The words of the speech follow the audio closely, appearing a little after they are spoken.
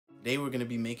Today we're going to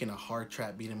be making a hard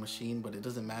trap beat in Machine, but it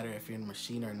doesn't matter if you're in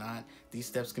Machine or not. These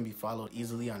steps can be followed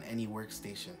easily on any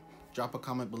workstation. Drop a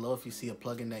comment below if you see a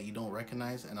plugin that you don't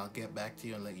recognize, and I'll get back to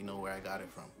you and let you know where I got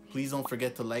it from. Please don't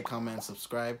forget to like, comment, and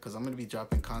subscribe because I'm going to be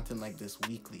dropping content like this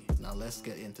weekly. Now let's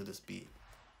get into this beat.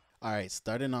 Alright,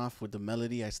 starting off with the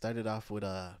melody, I started off with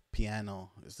a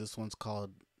piano. This one's called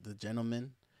The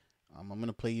Gentleman. I'm going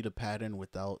to play you the pattern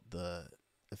without the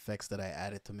effects that I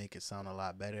added to make it sound a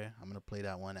lot better. I'm going to play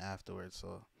that one afterwards,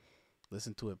 so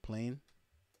listen to it plain.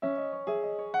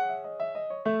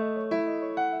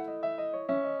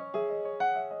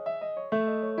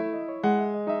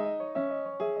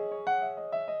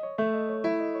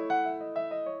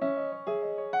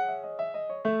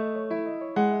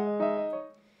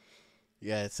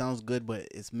 Yeah, it sounds good, but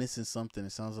it's missing something.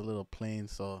 It sounds a little plain,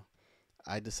 so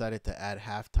I decided to add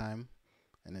halftime,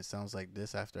 and it sounds like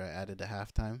this after I added the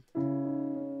halftime.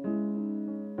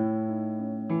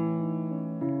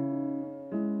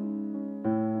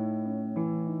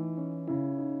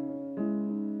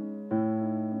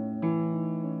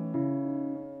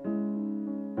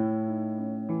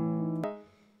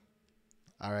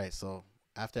 Alright, so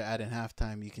after adding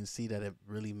halftime, you can see that it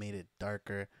really made it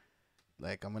darker.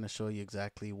 Like, I'm going to show you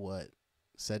exactly what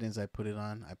settings I put it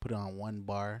on. I put it on 1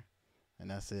 bar,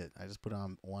 and that's it. I just put it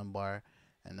on 1 bar,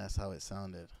 and that's how it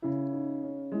sounded.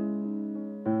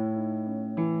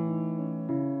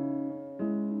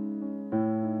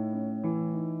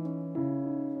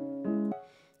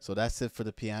 So that's it for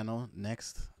the piano.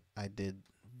 Next, I did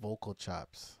vocal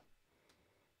chops.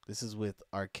 This is with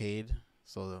Arcade.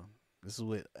 So this is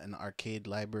with an arcade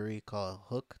library called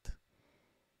Hooked.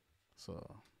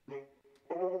 So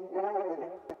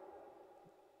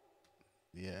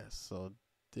yeah, so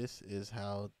this is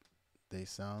how they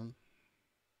sound.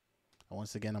 And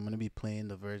once again, I'm going to be playing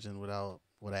the version without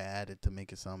what I added to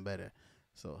make it sound better.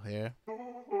 So here.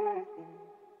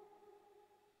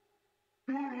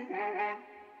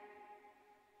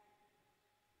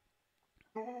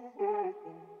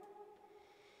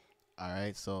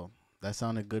 Alright, so that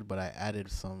sounded good, but I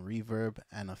added some reverb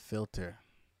and a filter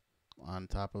on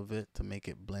top of it to make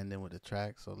it blend in with the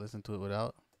track. So listen to it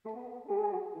without.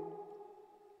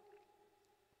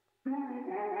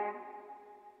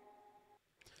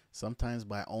 Sometimes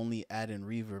by only adding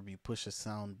reverb, you push a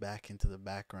sound back into the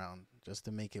background just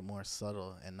to make it more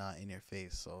subtle and not in your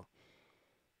face. So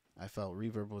I felt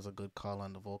reverb was a good call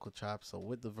on the vocal chops. So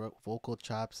with the vocal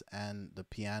chops and the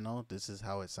piano, this is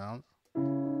how it sounds.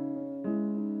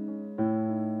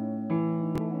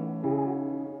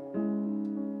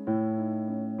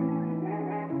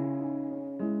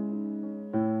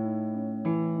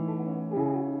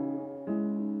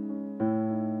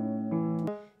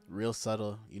 Real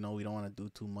subtle, you know, we don't want to do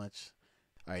too much.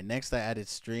 All right, next I added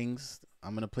strings.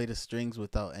 I'm going to play the strings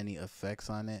without any effects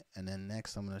on it, and then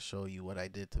next I'm going to show you what I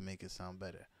did to make it sound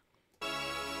better.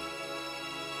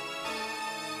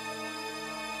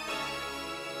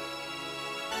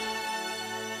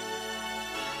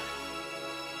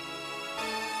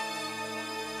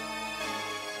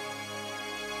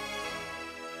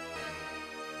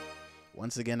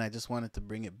 Once again, I just wanted to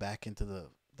bring it back into the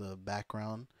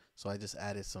background, so I just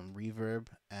added some reverb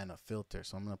and a filter.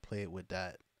 So I'm going to play it with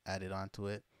that added onto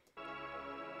it.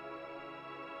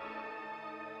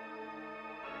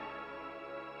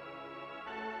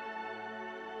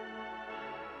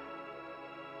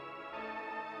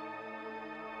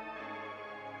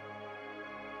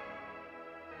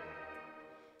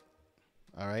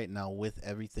 All right, now with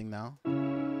everything now.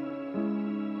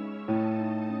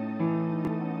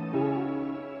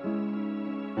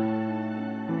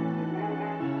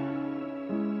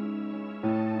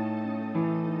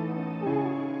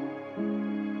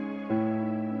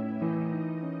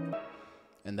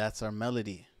 And that's our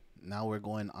melody. Now we're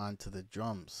going on to the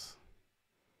drums.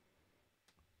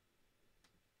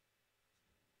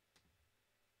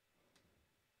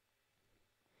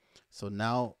 So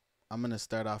now I'm going to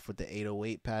start off with the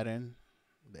 808 pattern.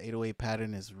 The 808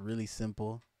 pattern is really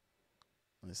simple.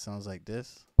 It sounds like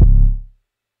this.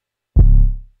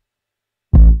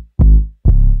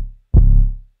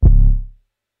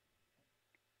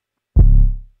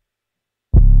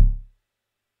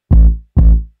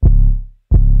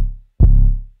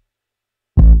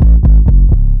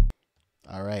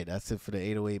 All right, that's it for the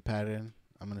 808 pattern.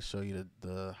 I'm going to show you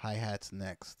the hi-hats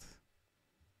next.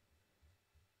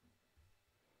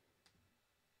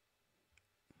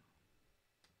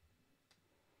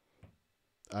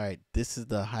 All right, this is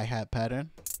the hi-hat pattern.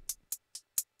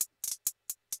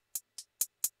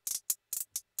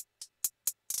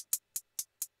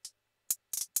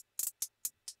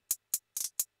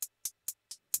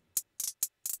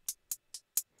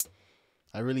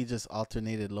 I really just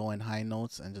alternated low and high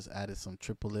notes and just added some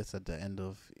triplets at the end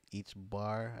of each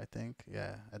bar, I think.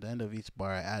 Yeah, at the end of each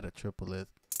bar, I add a triplet.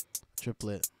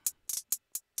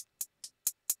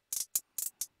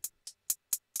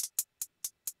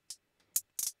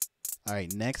 All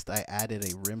right, next I added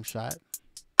a rim shot.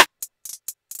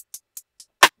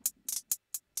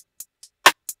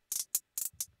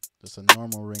 Just a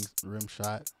normal rim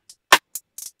shot.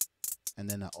 And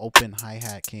then an open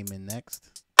hi-hat came in next.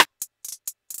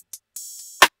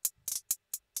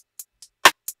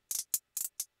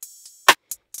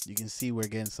 You can see we're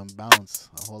getting some bounce,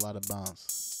 a whole lot of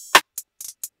bounce.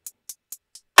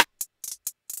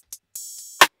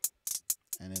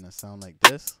 And then a sound like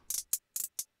this.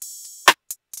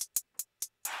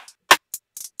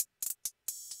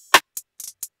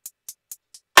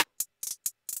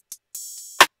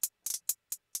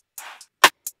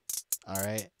 All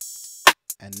right.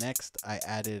 And next I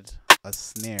added a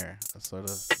snare, a sort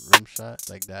of rim shot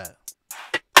like that.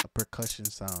 A percussion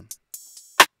sound.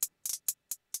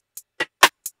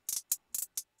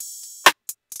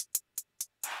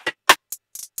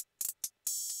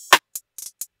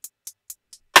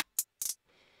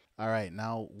 All right,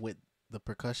 now with the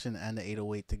percussion and the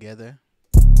 808 together.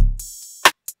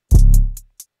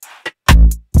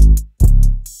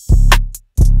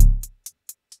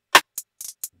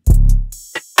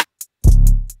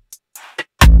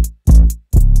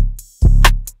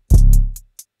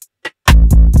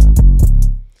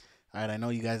 All right, I know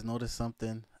you guys noticed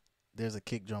something. There's a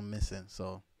kick drum missing.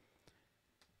 So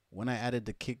when I added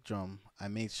the kick drum, I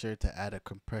made sure to add a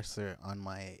compressor on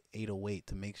my 808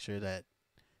 to make sure that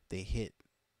they hit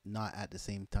not at the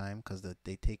same time, because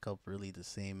they take up really the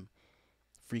same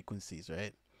frequencies,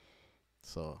 right?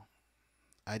 So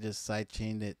I just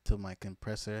sidechained it to my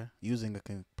compressor, using a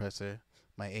compressor,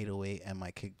 my 808 and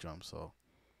my kick drum. So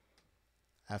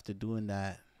after doing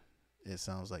that, it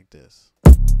sounds like this.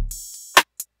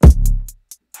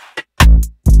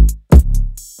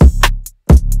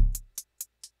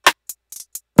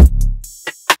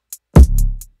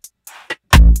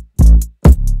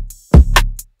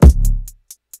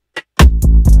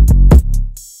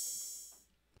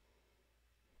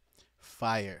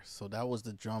 Fire. So that was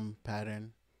the drum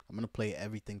pattern. I'm gonna play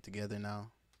everything together now.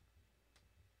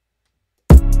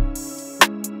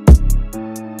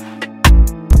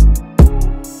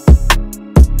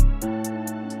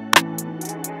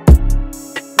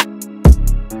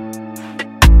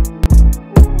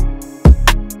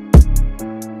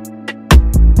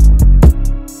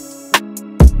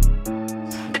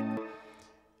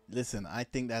 Listen, I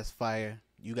think that's fire.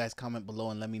 You guys comment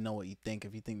below and let me know what you think,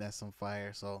 if you think that's some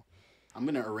fire. So I'm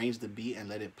going to arrange the beat and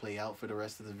let it play out for the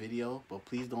rest of the video. But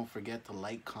please don't forget to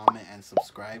like, comment, and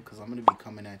subscribe, because I'm going to be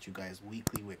coming at you guys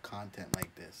weekly with content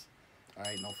like this. All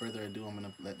right, no further ado, I'm going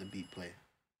to let the beat play.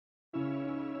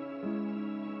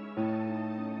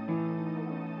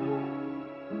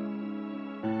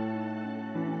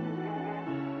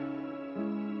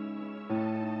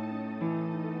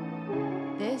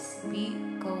 This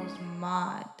beat goes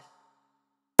mod.